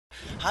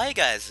Hi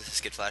guys, this is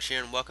skittflash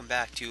here, and welcome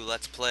back to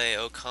Let's Play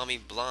Okami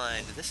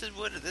Blind.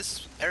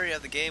 This area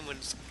of the game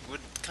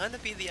would kind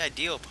of be the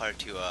ideal part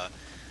to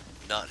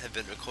not have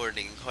been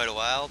recording in quite a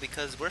while,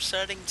 because we're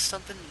starting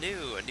something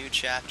new, a new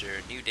chapter,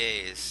 new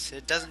days.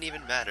 It doesn't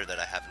even matter that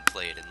I haven't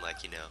played in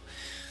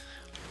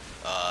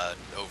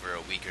over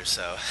a week or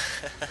so,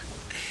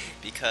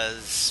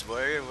 because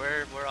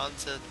we're on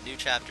to new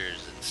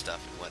chapters and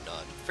stuff and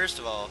whatnot.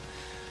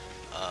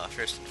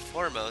 First and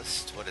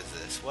foremost, what is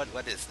this?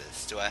 What is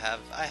this? I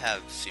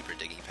have super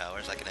digging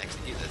powers. I can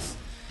actually do this.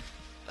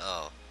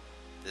 Oh,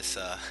 this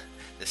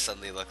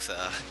suddenly looks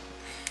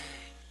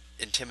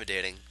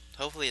intimidating.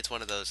 Hopefully it's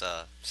one of those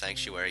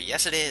sanctuary.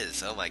 Yes, it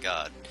is. Oh my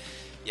god.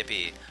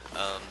 Yippee.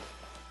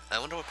 I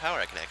wonder what power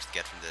I can actually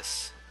get from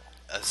this.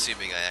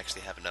 Assuming I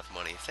actually have enough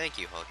money. Thank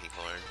you, honking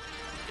horn.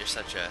 You're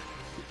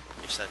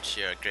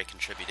a great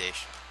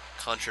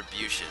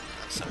contribution.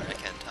 I'm sorry, I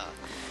can't talk.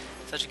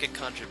 Such a good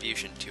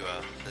contribution to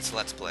this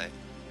Let's Play.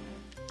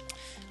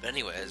 But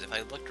anyways, if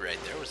I looked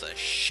right, there was a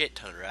shit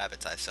ton of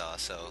rabbits I saw,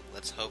 so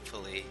let's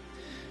hopefully...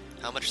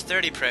 How much?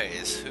 30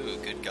 praise. Ooh,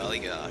 good golly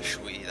gosh.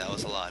 That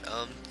was a lot.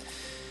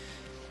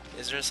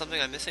 Is there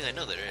something I'm missing? I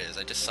know there is.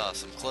 I just saw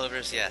some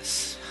clovers,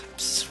 yes. I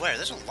swear,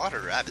 there's a lot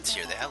of rabbits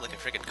here. They have like a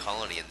freaking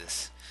colony in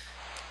this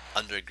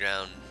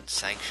underground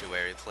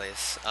sanctuary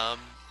place.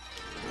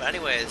 But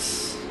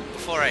anyways,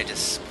 before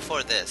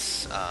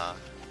this,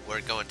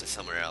 we're going to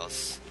somewhere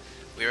else.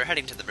 We were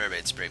heading to the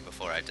Mermaid Spring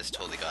before I just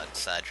totally got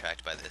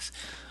sidetracked by this.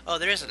 Oh,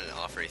 there isn't an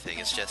offery thing,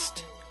 it's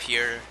just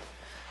pure,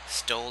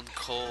 stone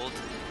cold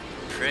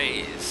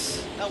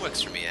praise. That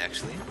works for me,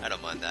 actually. I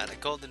don't mind that. A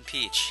golden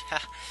peach.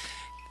 Ha!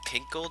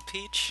 Pink gold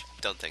peach?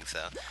 Don't think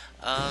so.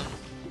 A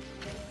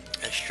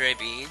stray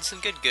bean,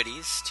 some good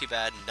goodies. Too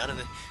bad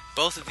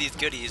both of these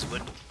goodies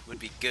would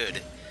be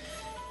good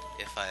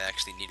if I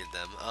actually needed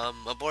them.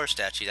 A boar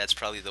statue, that's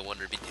probably the one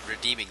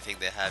redeeming thing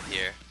they have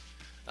here.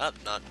 Oh,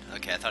 not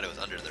okay. I thought it was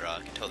under the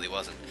rock. It totally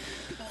wasn't.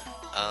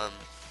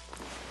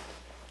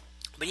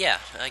 But yeah,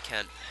 I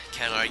can't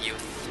argue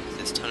with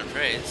this ton of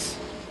praise.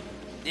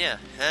 Yeah,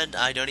 and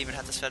I don't even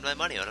have to spend my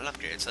money on an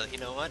upgrade. So you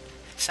know what?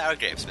 Sour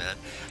grapes, man.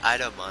 I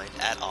don't mind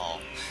at all.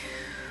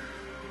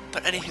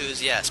 But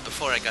anywho's, yes.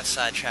 Before I got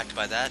sidetracked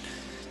by that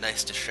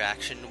nice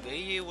distraction,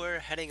 we were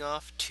heading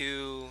off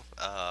to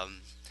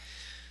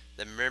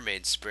the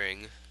Mermaid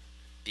Spring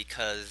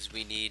because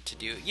we need to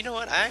do. You know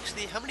what?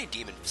 How many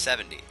demons?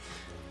 70.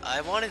 I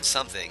wanted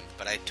something,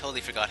 but I totally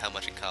forgot how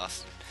much it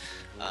cost.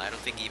 I don't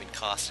think even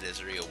costed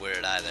is a real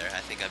word either. I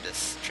think I'm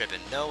just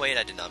tripping. No, wait,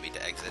 I did not mean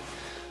to exit.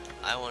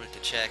 I wanted to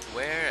check,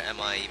 where am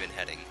I even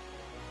heading?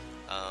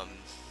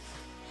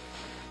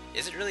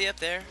 Is it really up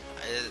there?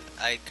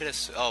 I could have...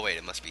 Oh, wait,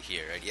 it must be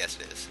here, right? Yes,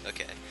 it is.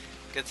 Okay.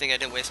 Good thing I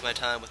didn't waste my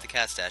time with the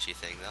cat statue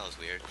thing. That was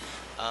weird.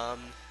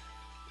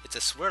 It's a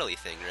swirly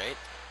thing, right?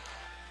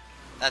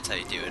 That's how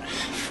you do it.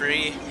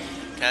 Free...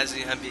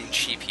 I'm being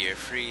cheap here.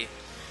 Free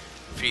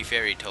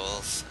fairy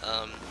tolls.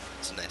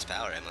 It's a nice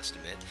power, I must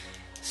admit.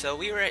 So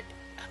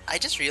I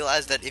just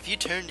realized that if you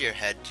turned your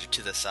head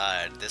to the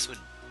side, this would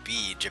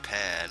be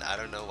Japan. I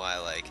don't know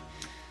why,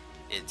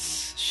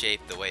 it's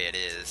shaped the way it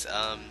is.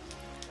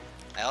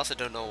 I also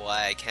don't know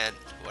why I can't...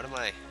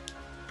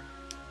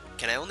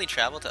 Can I only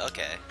travel to...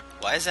 Okay.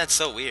 Why is that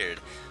so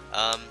weird?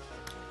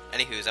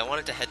 Anywho's, I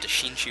wanted to head to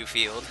Shinshu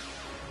Field,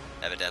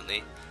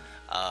 evidently.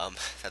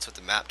 That's what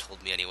the map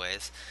told me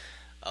anyways.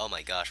 Oh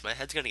my gosh, my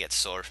head's gonna get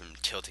sore from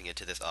tilting it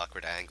to this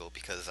awkward angle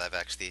because I'm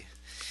actually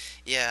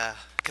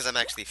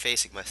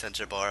facing my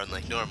center bar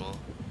unlike normal.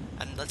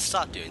 And let's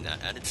stop doing that.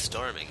 And it's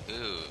storming.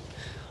 Ooh,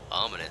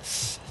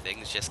 ominous.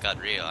 Things just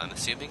got real. I'm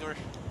assuming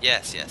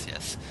yes.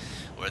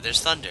 Or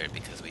there's thunder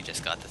because we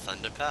just got the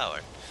thunder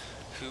power.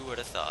 Who would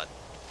have thought?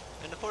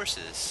 And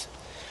horses.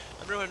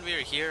 Remember when we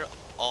were here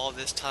all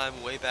this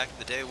time way back in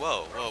the day?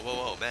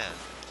 Whoa, man.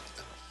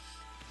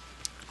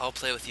 I'll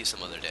play with you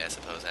some other day, I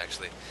suppose,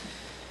 actually.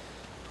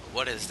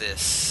 What is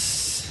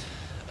this?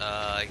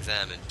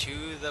 Examine.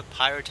 To the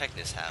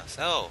pyrotechnist house.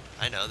 Oh,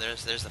 I know.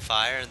 There's the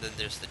fire, and then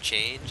there's the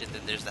change, and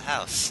then there's the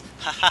house.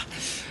 Haha.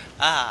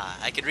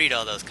 I could read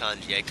all those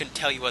kanji. I couldn't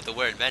tell you what the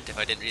word meant if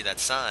I didn't read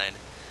that sign.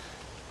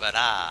 But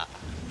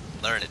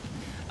learn it.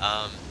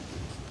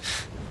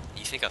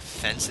 You think a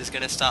fence is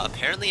gonna stop?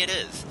 Apparently it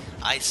is.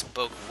 I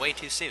spoke way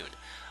too soon.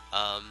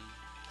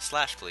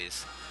 Slash,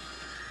 please.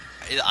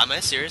 Am I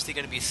seriously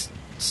gonna be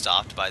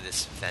stopped by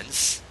this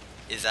fence?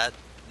 Is that...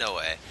 No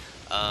way.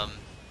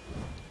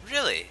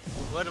 Really?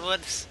 What?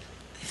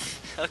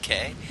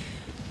 Okay.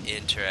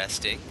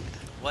 Interesting.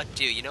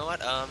 You know what,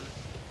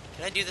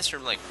 can I do this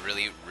from,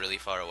 really, really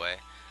far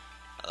away?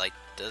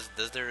 Does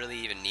there really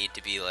even need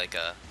to be,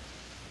 a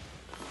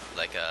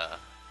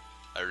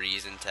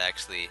reason to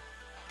actually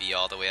be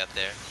all the way up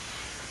there?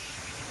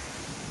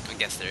 I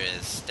guess there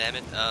is. Damn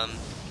it,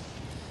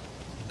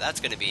 that's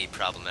gonna be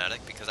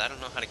problematic, because I don't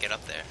know how to get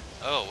up there.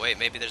 Oh, wait,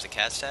 maybe there's a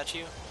cat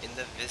statue in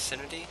the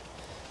vicinity?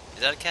 Is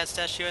that a cat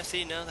statue I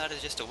see? No, that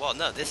is just a wall.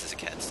 No, this is a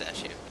cat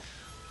statue.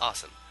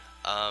 Awesome.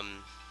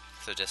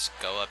 So just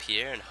go up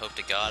here and hope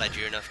to God I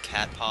drew enough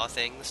cat paw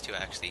things to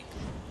actually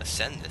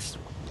ascend this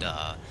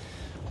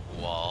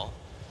wall.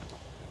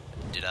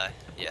 Did I?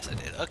 Yes, I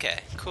did.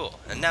 Okay, cool.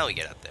 And now we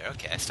get up there.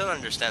 Okay, I still don't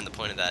understand the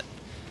point of that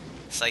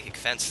psychic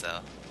fence, though.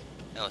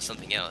 That was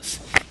something else.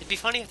 It'd be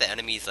funny if the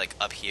enemies, like,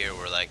 up here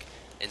were, like,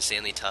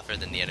 insanely tougher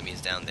than the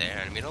enemies down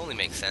there. I mean, it only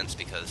makes sense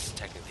because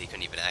technically you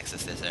couldn't even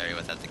access this area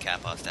without the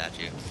cat paw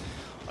statue.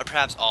 Or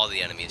perhaps all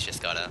the enemies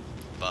just got a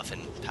buff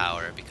in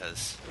power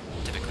because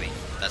typically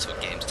that's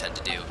what games tend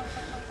to do.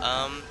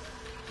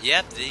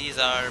 Yep, these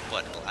are,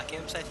 what, black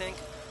imps, I think?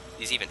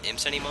 These even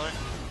imps anymore?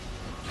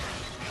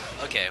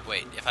 Okay,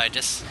 wait, if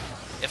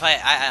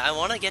I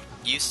want to get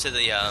used to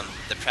the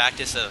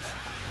practice of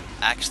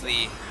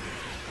actually,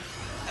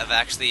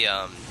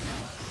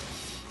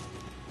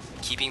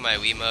 keeping my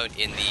Wiimote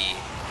in the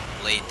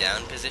laid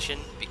down position,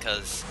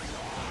 because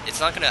it's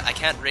not gonna, I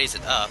can't raise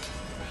it up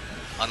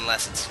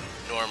unless it's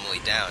normally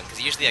down,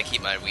 because usually I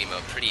keep my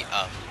Wiimote pretty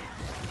up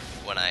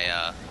when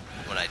I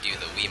do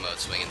the Wiimote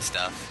swing and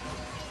stuff.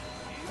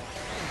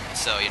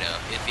 So, you know,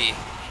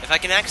 if I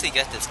can actually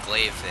get this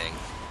glaive thing,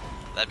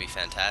 that'd be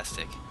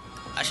fantastic.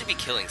 I should be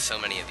killing so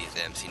many of these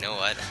imps, you know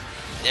what?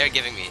 They're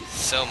giving me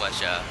so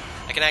much, I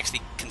can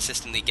actually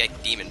consistently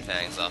get demon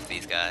fangs off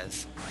these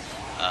guys,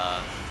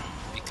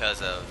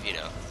 because of, you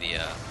know,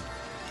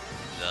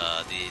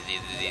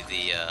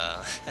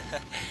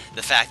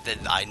 the fact that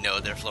I know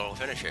their floral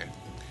finisher.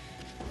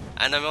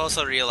 And I'm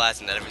also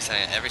realizing that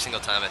every single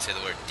time I say the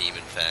word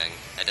demon fang,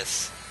 I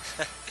just,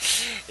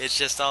 it's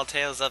just all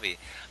tales uppy.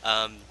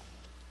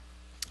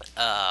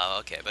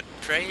 Okay, but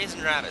praise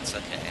and rabbits,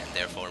 okay, and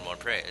therefore more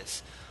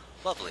praise.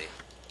 Lovely.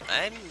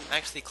 I'm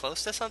actually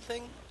close to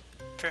something,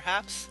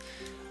 perhaps?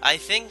 I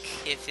think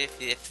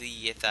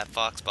if that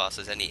fox boss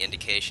is any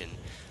indication,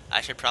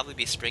 I should probably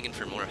be springing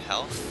for more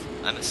health.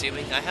 I'm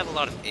assuming I have a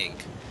lot of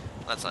ink.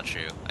 Well, that's not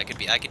true. I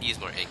could use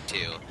more ink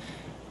too.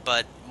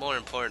 But more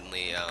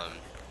importantly,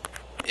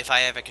 if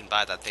I ever can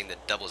buy that thing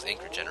that doubles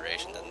ink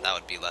regeneration, then that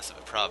would be less of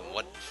a problem.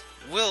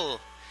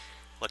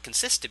 What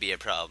consists to be a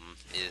problem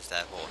is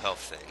that whole health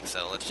thing,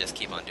 so let's just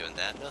keep on doing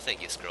that. No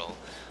thank you, Scroll.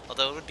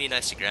 Although it would be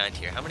nice to grind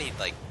here. How many,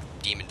 like,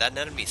 that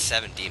netted me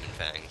 7 demon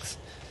fangs.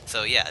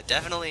 So yeah,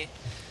 definitely,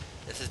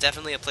 this is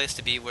definitely a place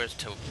to be worth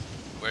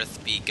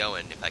be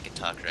going, if I can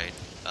talk right.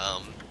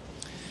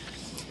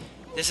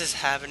 This is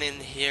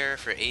happening here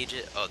for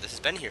ages. Oh, this has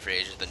been here for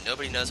ages, but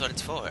nobody knows what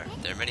it's for.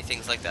 There are many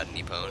things like that in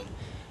Nippon.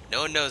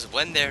 No one knows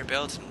when they're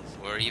built,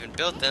 or even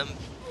built them,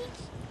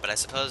 but I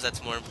suppose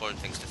that's more important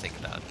things to think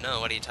about. No,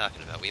 what are you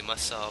talking about? We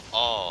must solve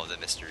all the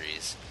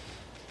mysteries.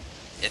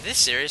 If this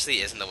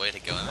seriously isn't the way to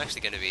go, I'm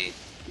actually going to be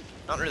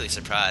not really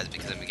surprised,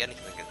 because I'm beginning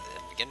to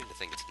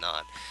think it's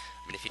not.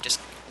 I mean, if you just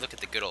look at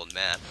the good old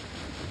map,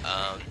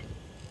 oh,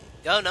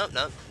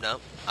 no,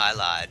 I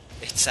lied.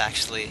 It's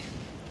actually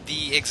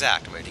the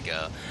exact way to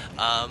go.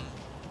 Oh,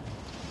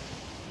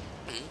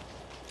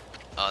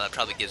 that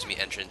probably gives me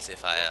entrance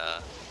if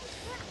I,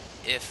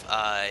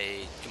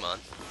 come on.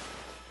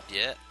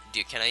 Yeah,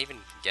 dude, can I even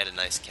get a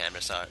nice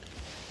camera shot?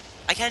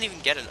 I can't even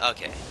get an,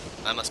 okay.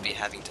 I must be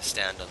having to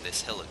stand on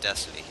this hill of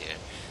destiny here.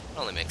 It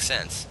only makes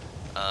sense.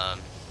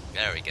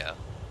 There we go.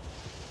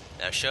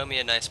 Now show me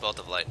a nice bolt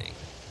of lightning.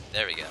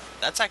 There we go.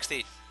 That's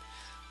actually,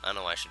 I don't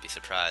know why I should be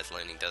surprised.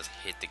 Lightning does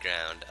hit the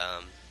ground.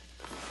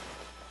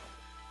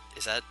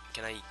 Is that,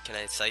 can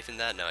I siphon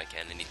that? No, I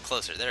can't. I need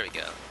closer. There we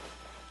go.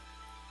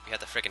 We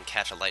have to frickin'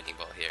 catch a lightning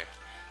bolt here.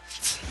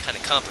 It's kind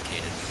of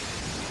complicated.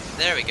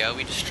 There we go.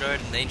 We destroyed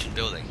an ancient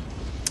building.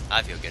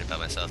 I feel good about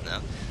myself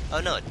now.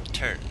 Oh no, it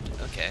turned.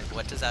 Okay,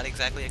 what does that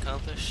exactly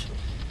accomplish?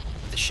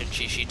 The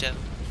Shinchi Shito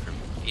from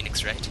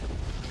Phoenix Wright?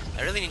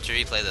 I really need to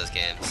replay those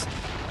games.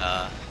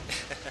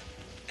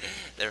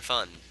 They're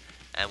fun.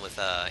 And with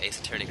Ace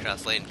Attorney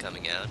Cross Lane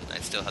coming out, I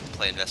still have to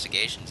play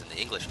Investigations, and the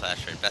English patch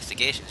for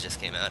Investigations just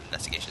came out.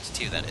 Investigations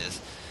 2, that is.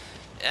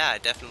 Yeah, I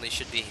definitely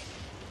should be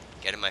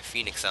getting my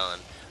Phoenix on.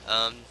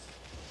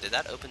 Did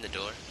that open the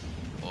door?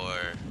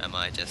 Or am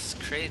I just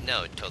crazy?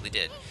 No, it totally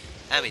did.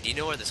 Amy, do you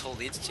know where this hole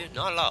leads to?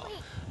 Not at all.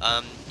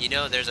 You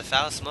know, there's a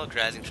foul smoke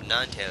rising from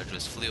Nantail,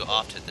 which flew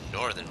off to the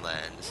northern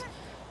lands.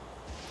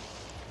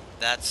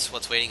 That's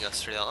what's waiting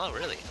us for the... Oh,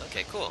 really?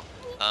 Okay, cool.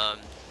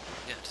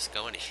 Yeah, just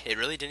go in. It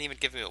really didn't even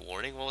give me a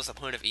warning? What was the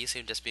point of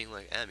Isun just being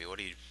like, Amy,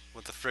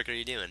 what the frick are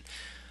you doing?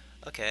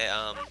 Okay,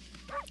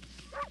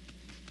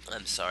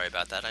 I'm sorry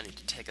about that. I need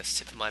to take a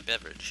sip of my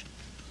beverage.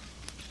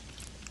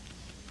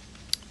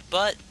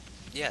 But,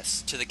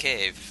 yes, to the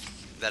cave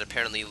that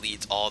apparently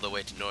leads all the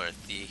way to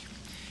north. The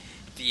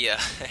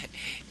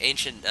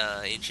ancient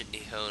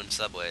Nihon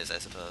subways, I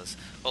suppose.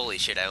 Holy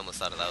shit, I almost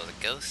thought that was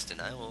a ghost,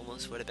 and I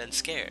almost would have been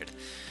scared.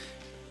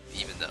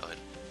 Even though it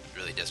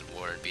really doesn't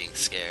warrant being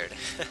scared.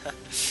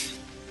 It's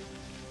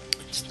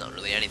not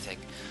really anything.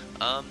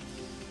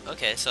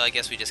 Okay, so I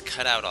guess we just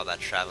cut out all that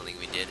traveling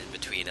we did in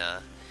between,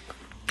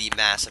 the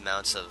mass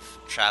amounts of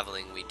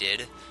traveling we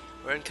did.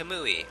 We're in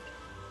Kamui,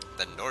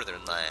 the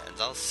northern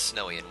lands, all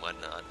snowy and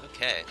whatnot.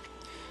 Okay.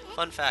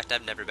 Fun fact,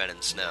 I've never been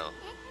in snow.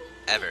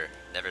 Ever.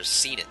 Never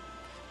seen it.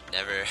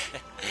 Never.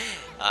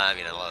 I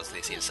mean, I've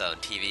obviously seen it on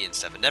TV and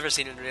stuff, but never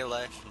seen it in real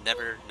life.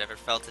 Never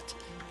felt it.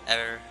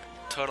 Ever.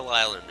 Total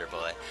Islander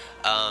boy.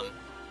 I'm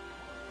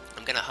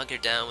gonna hunker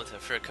down with a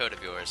fur coat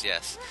of yours,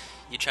 yes.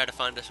 You try to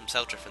find us some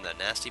shelter from that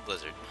nasty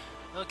blizzard.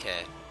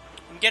 Okay.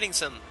 I'm getting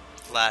some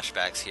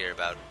flashbacks here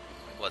about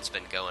what's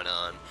been going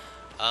on.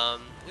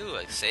 Ooh,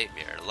 a save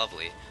mirror.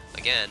 Lovely.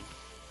 Again,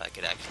 if I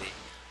could actually...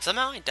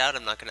 Somehow I doubt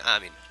I'm not gonna... I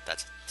mean,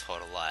 that's a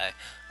total lie.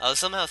 I was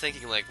somehow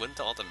thinking, like, wouldn't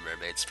all the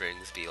mermaid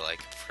springs be,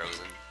 like,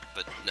 frozen?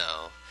 But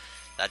no.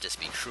 That'd just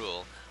be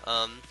cruel.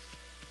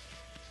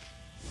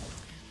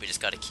 We just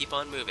gotta keep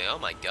on moving. Oh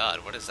my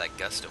god, what is that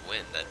gust of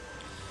wind that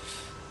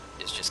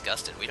is just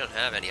gusting? We don't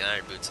have any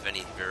iron boots of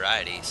any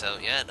variety, so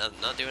yeah,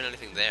 not doing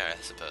anything there,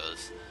 I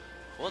suppose.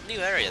 Well, new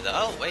area, though.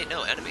 Oh, wait,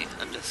 no, enemy.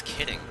 I'm just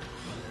kidding.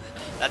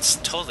 That's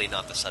totally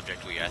not the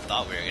subject I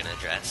thought we were gonna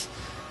address.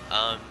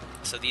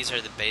 So these are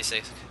the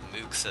basic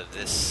mooks of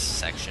this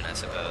section, I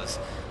suppose.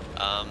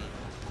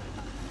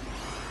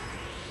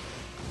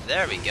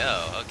 There we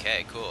go.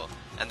 Okay, cool.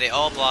 And they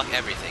all block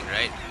everything,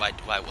 right?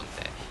 Why wouldn't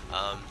they?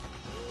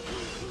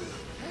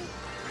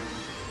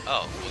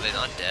 Oh, were they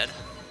not dead?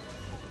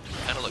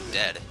 Kind of look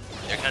dead.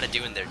 They're kind of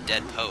doing their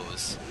dead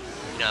pose.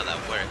 You know how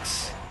that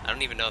works. I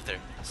don't even know if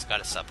they're... It's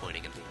gotta stop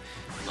pointing in the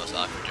most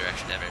awkward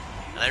direction ever.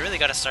 And I really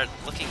gotta start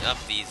looking up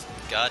these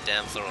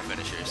goddamn floral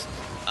finishers.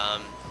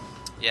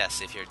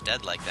 Yes, if you're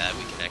dead like that,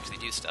 we can actually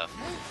do stuff.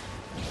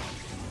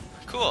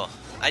 Cool.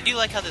 I do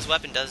like how this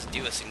weapon does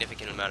do a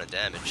significant amount of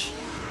damage.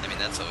 I mean,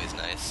 that's always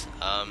nice.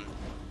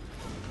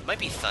 Might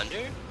be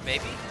thunder,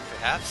 maybe,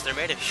 perhaps. They're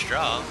made of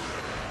straw.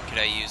 Could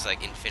I use,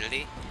 like,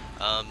 infinity?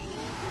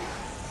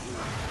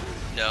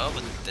 No,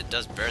 but that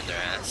does burn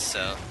their ass,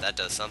 so that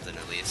does something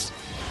at least.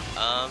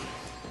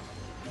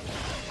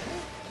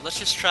 Let's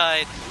just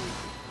try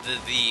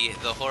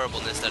the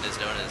horribleness that is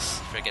known as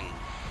friggin'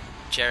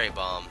 cherry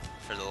bomb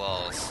for the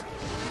lulz.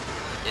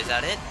 Is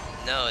that it?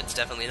 No, it's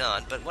definitely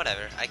not, but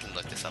whatever. I can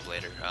look this up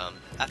later,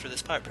 after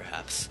this part,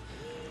 perhaps.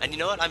 And you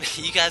know what? I mean,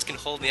 you guys can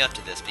hold me up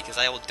to this, because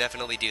I will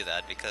definitely do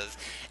that, because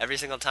every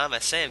single time I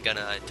say I'm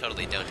gonna, I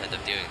totally don't end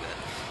up doing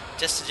that.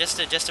 Just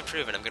to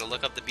prove it, I'm gonna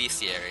look up the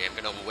bestiary. I'm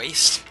gonna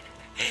waste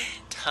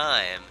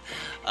time,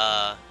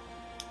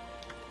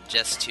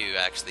 just to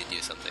actually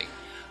do something.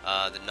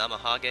 The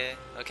Namahage,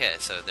 okay,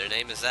 so their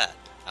name is that.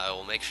 I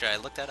will make sure I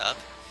look that up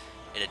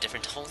in a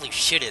different... Holy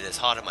shit, it is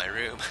hot in my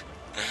room.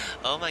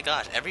 Oh my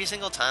gosh, every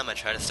single time I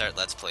try to start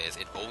Let's Plays,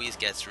 it always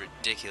gets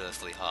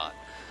ridiculously hot.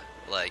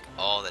 Like,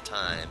 all the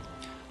time.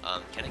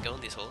 Can I go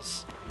in these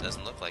holes?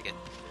 Doesn't look like it.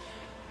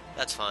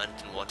 That's fine,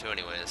 didn't want to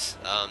anyways.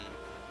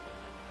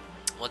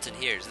 What's in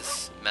here? Is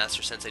this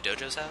Master Sensei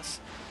Dojo's house?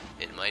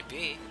 It might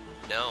be.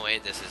 No,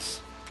 wait, this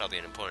is probably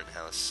an important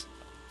house.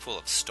 Full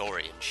of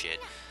story and shit.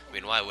 I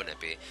mean, why wouldn't it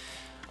be?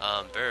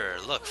 Brr,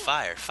 look,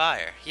 fire,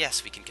 fire.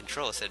 Yes, we can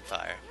control said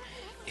fire.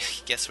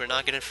 Guess we're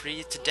not gonna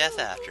freeze to death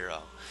after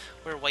all.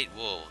 We're white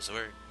wolves.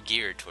 We're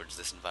geared towards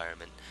this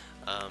environment.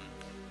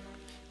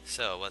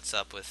 So, what's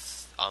up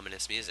with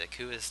ominous music?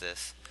 Who is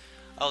this?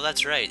 Oh,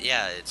 that's right.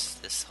 Yeah, it's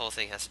this whole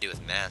thing has to do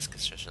with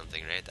masks or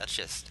something, right? That's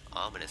just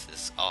ominous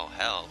as all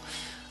hell.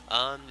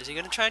 Is he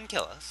gonna try and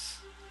kill us?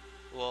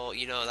 Well,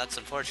 you know, that's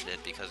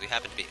unfortunate because we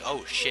happen to be...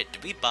 Oh, shit,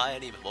 did we buy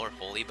any more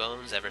holy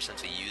bones ever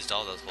since we used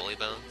all those holy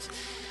bones?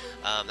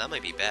 That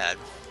might be bad.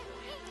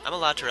 I'm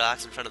allowed to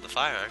relax in front of the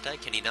fire, aren't I?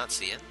 Can he not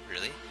see him,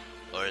 really?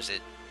 Or is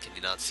it... Can he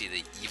not see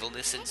the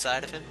evilness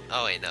inside of him?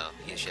 Oh, wait, no.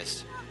 He's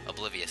just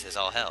oblivious as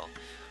all hell.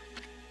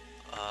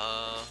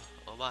 Oh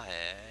my...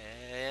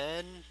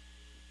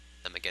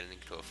 Am I getting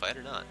into a fight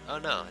or not? Oh,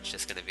 no, it's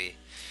just gonna be...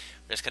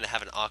 We're just gonna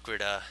have an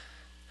awkward,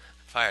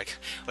 fire...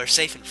 We're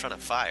safe in front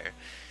of fire.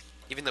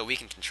 Even though we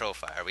can control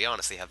fire, we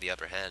honestly have the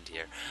upper hand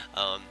here.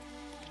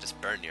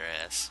 Just burn your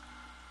ass.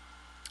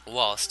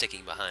 While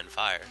sticking behind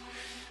fire.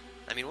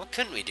 I mean, what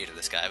couldn't we do to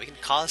this guy? We can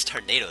cause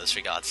tornadoes,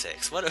 for God's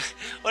sakes. What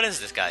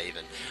is this guy,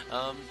 even?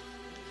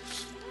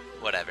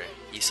 Whatever.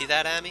 You see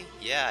that, Amy?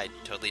 Yeah, I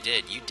totally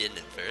did. You didn't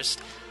at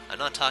first. I'm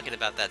not talking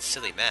about that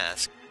silly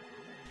mask.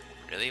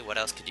 Really? What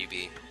else could you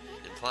be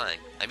implying?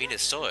 I mean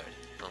his sword.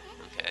 Oh,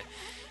 okay.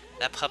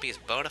 That puppy is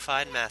a bona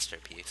fide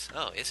masterpiece.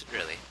 Oh, is it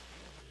really?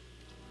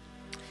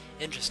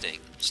 Interesting.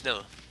 It's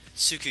no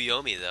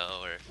Tsukuyomi, though,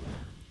 or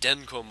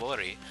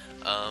Denkomori.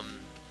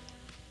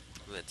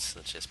 Let's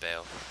just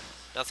bail.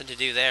 Nothing to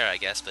do there, I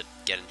guess, but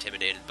get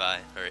intimidated by,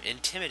 or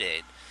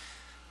intimidate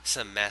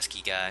some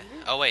masky guy.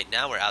 Oh wait,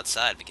 now we're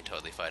outside, we can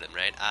totally fight him,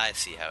 right? I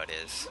see how it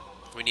is.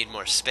 We need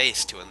more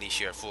space to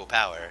unleash your full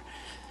power,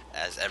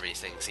 as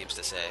everything seems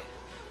to say.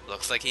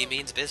 Looks like he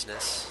means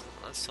business.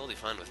 Well, that's totally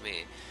fine with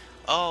me.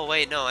 Oh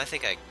wait, no, I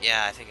think I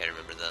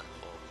remember the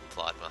whole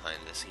plot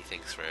behind this. He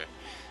thinks we're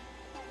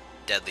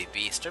deadly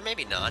beast, or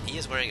maybe not. He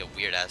is wearing a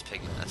weird ass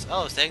pig mask.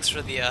 Oh, thanks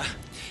for the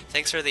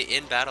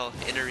in-battle,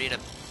 in-arena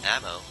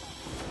ammo.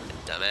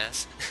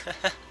 Dumbass.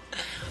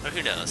 Or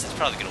who knows? It's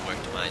probably gonna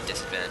work to my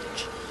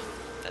disadvantage.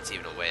 That's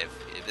even a way of...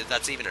 If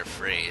that's even a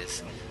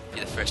phrase. It'll be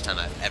the first time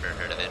I've ever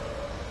heard of it.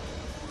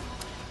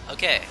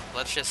 Okay,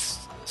 let's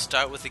just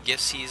start with the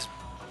gifts he's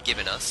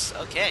given us.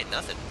 Okay,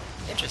 nothing.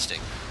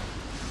 Interesting.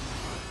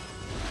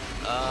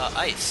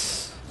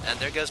 Ice. And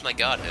there goes my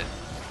godhood.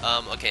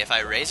 Okay, if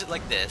I raise it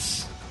like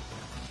this,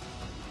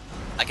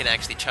 I can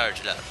actually charge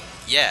it up.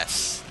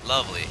 Yes,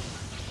 lovely.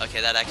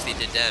 Okay, that actually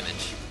did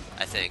damage,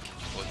 I think.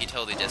 Well,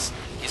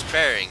 he's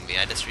prayering me.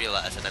 I just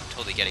realized that I'm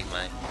totally getting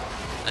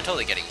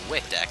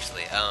wicked,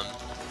 actually.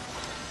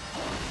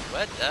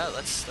 What?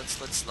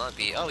 Let's not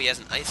be. Oh, he has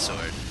an ice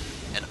sword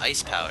and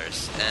ice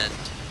powers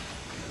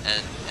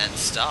and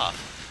stop,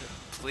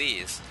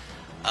 please.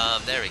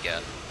 There we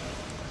go.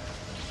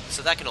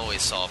 So that can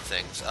always solve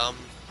things.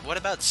 What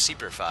about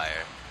super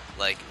fire?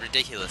 Like,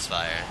 ridiculous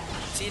fire.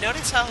 So you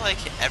notice how, like,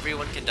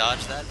 everyone can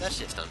dodge that? That's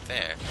just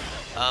unfair.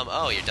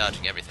 Oh, you're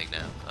dodging everything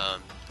now.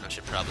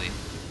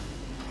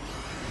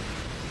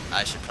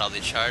 I should probably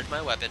charge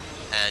my weapon,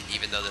 and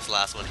even though this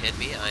last one hit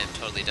me, I am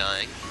totally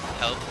dying.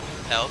 Help,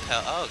 help,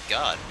 help. Oh,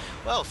 God.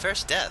 Well,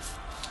 first death.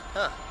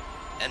 Huh.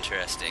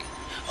 Interesting.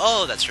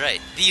 Oh, that's right.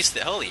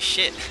 Holy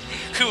shit.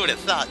 Who would have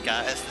thought,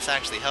 guys? This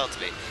actually helped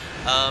me.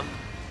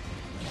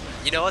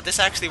 You know what? This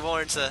actually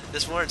warrants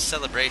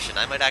celebration.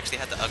 I might actually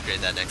have to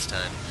upgrade that next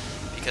time,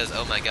 because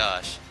oh my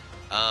gosh.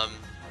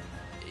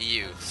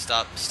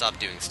 Stop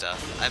doing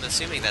stuff. I'm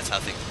assuming that's how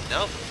things.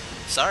 Nope.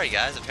 Sorry,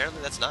 guys.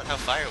 Apparently that's not how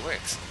fire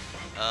works.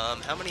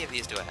 How many of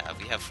these do I have?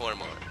 We have 4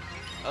 more.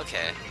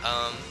 Okay.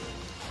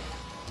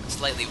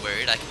 Slightly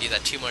worried. I can do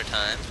that 2 more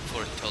times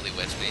before he totally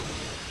whips me.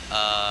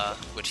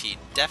 Which he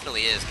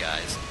definitely is,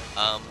 guys.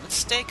 Let's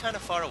stay kind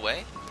of far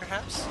away,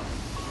 perhaps.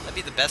 That'd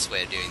be the best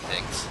way of doing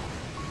things.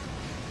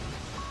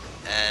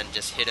 And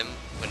just hit him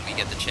when we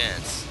get the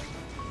chance.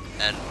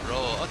 And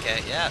roll.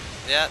 Okay, yeah,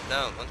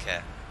 no,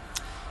 okay.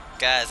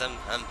 Guys, I'm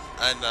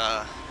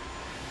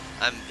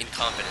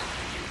incompetent.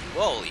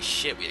 Holy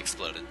shit, we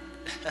exploded.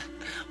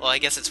 Well, I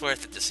guess it's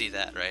worth it to see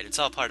that, right? It's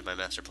all part of my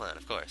master plan,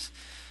 of course.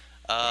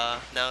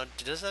 Now,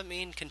 does that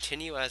mean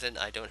continue as in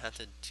I don't have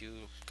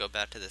to go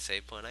back to the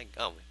save point?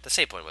 Oh, the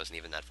save point wasn't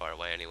even that far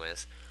away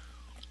anyways.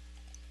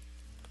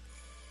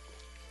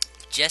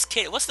 Just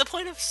kidding. What's the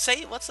point of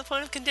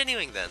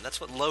continuing then? That's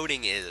what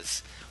loading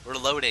is. We're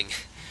loading.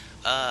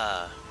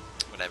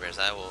 Whatever.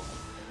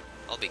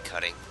 I'll be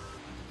cutting.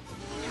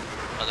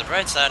 On the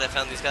bright side, I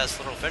found these guys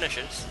little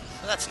finishers.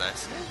 So that's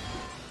nice.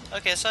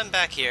 Okay, so I'm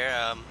back here.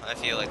 I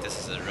feel like this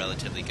is a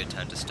relatively good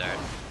time to start.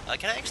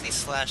 Can I actually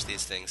slash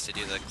these things to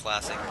do the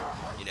classic,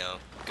 you know,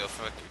 go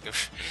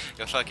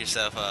fuck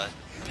yourself,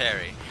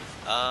 parry?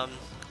 I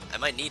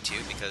might need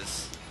to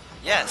because,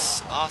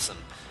 yes,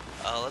 awesome.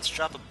 Let's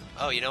drop a.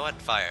 Oh, you know what?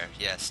 Fire.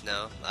 Yes.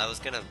 No. I was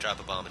gonna drop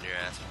a bomb in your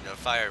ass. You know,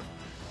 fire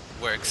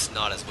works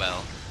not as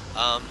well.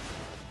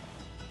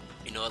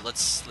 You know what?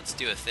 Let's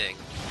do a thing.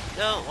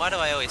 No. Why do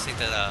I always think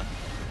that?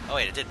 Oh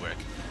wait, it did work.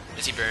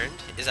 Is he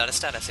burned? Is that a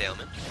status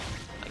ailment?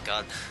 My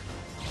God.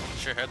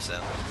 Sure hope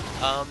so.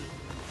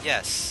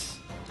 Yes.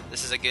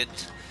 This is a good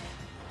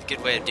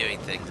way of doing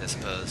things, I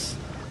suppose.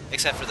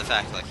 Except for the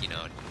fact, like, you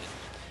know,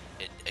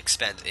 it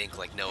expends ink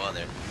like no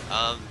other.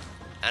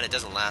 And it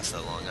doesn't last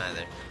that long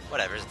either.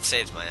 Whatever, it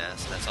saves my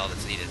ass, that's all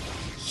that's needed.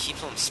 He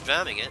keeps on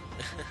spamming it.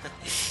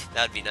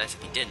 That would be nice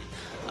if he didn't.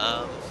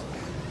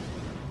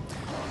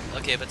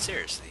 Okay, but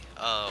seriously,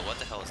 what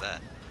the hell is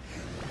that?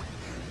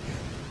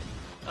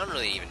 I don't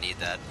really even need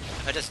that.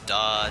 If I just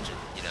dodge, and,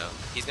 you know,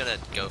 he's gonna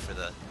go for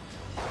the...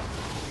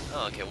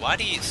 Oh, okay, why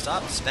do you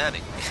stop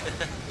spamming?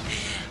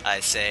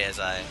 I say as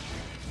I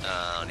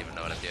don't even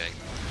know what I'm doing.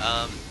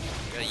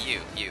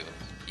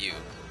 You.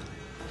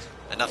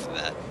 Enough of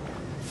that.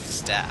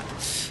 Stab.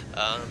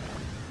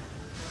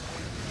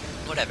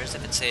 Whatever,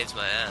 if it saves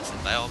my ass,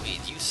 and by all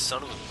means, you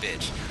son of a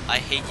bitch. I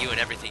hate you and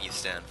everything you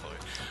stand for.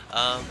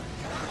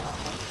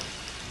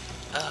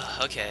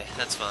 Okay,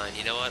 that's fine.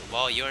 You know what?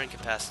 While you're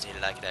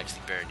incapacitated, I could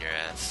actually burn your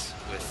ass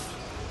with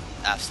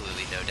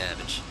absolutely no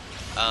damage.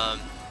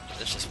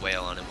 Let's just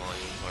wail on him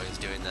while he's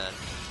doing that.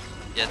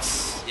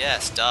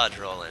 Yes, dodge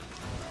rolling.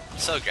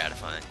 So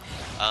gratifying.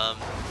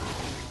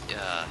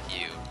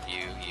 You.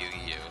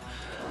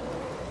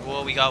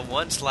 Well, we got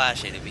 1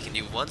 slash in it. We can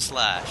do 1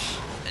 slash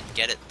and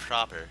get it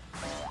proper.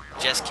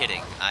 Just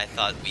kidding. I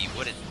thought we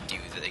wouldn't do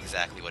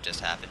exactly what just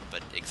happened,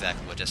 but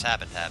exactly what just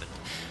happened.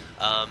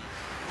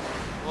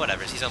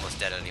 Whatever, he's almost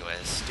dead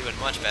anyways. Doing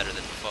much better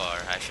than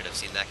before. I should have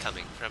seen that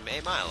coming from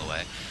a mile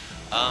away.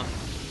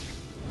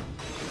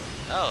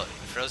 Oh,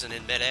 frozen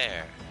in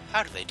midair.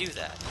 How do they do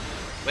that?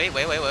 Wait.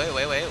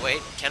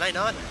 Can I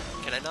not?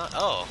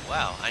 Oh,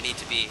 wow. I need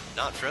to be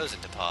not frozen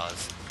to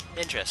pause.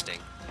 Interesting.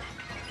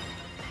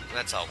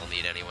 That's all we'll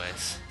need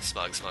anyways.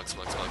 Smug.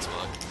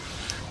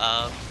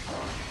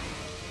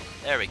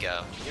 There we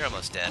go. You're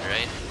almost dead,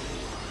 right?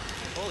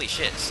 Holy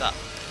shit, stop.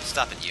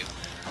 Stop it, you.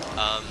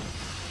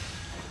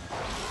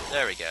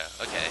 There we go.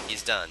 Okay,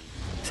 he's done.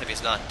 Except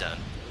he's not done.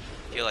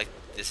 I feel like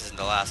this isn't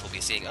the last we'll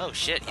be seeing. Oh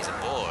shit, he's a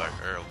boar,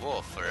 or a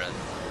wolf, or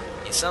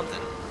he's something.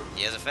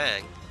 He has a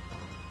fang.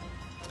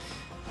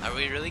 Are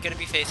we really gonna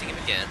be facing him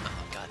again? Oh,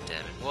 god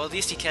damn it. Well, at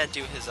least he can't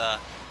do his,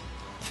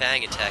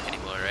 fang attack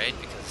anymore, right?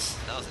 Because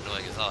that was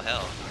annoying as all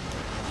hell.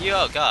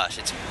 Oh gosh,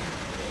 it's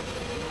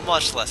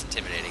much less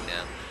intimidating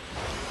now.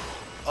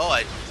 Oh,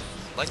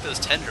 Like those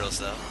tendrils,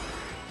 though.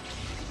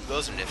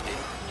 Those are nifty.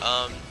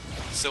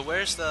 So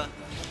where's the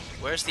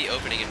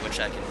opening in which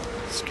I can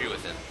screw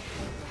with him?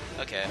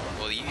 Okay,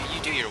 well you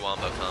do your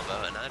wombo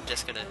combo, and I'm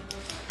just gonna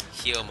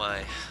heal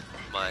my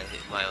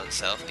own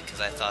self because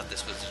I thought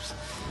this was just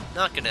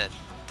not gonna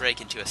break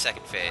into a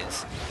second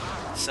phase.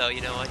 So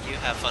you know what? You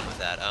have fun with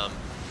that. I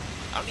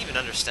don't even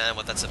understand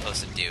what that's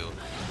supposed to do.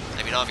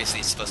 I mean, obviously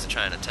it's supposed to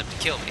try and attempt to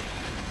kill me,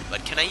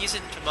 but can I use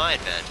it to my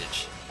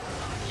advantage?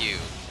 You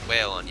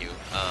wail on you.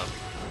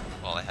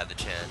 While I had the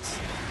chance.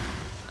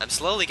 I'm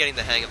slowly getting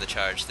the hang of the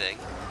charge thing,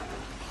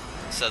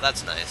 so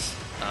that's nice.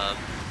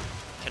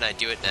 Can I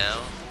do it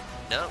now?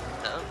 No,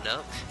 no,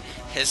 no.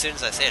 As soon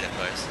as I say it, of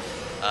course.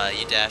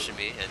 You dash at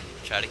me and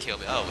try to kill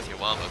me. Oh, with your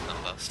wombo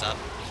combo. Stop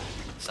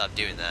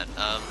doing that.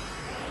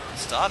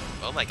 Stop?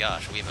 Oh my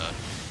gosh,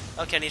 Wiimote.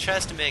 Okay, and he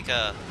tries to make,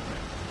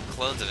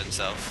 clones of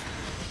himself.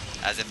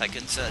 As if I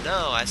couldn't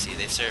no, I see,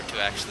 they serve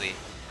to actually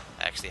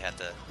have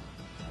to...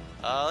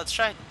 let's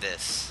try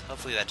this.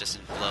 Hopefully that just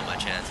didn't blow my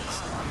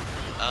chances.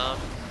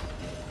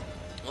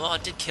 Well,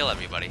 it did kill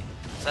everybody,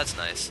 so that's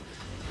nice.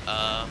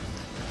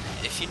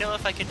 If you know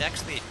if I could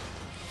actually...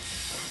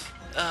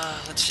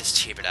 let's just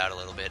cheap it out a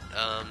little bit.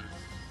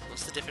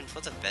 What's the difference?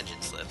 What's a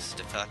vengeance lift?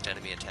 Deflect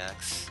enemy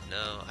attacks?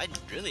 No, I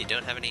really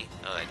don't have any...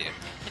 Oh, I do.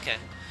 Okay.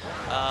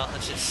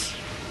 Let's just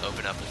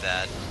open up with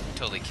that.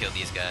 Totally kill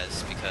these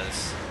guys,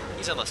 because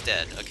he's almost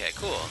dead. Okay,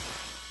 cool.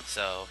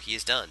 So,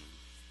 he's done.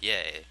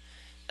 Yay.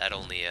 That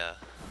only,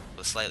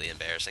 was slightly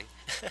embarrassing.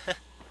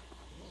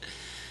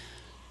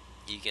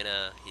 You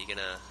gonna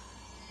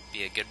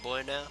be a good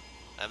boy now?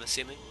 I'm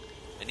assuming?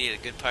 I need a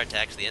good part to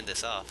actually end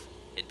this off.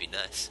 It'd be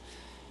nice.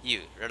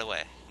 You, run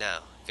away. Now,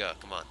 go,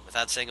 come on.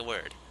 Without saying a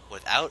word.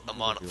 Without a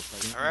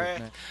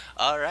monologue.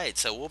 Alright,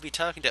 so we'll be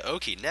talking to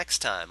Oki next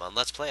time on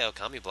Let's Play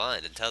Okami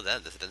Blind. Until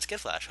then, this has been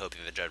Skittflash. Hope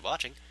you've enjoyed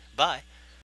watching. Bye!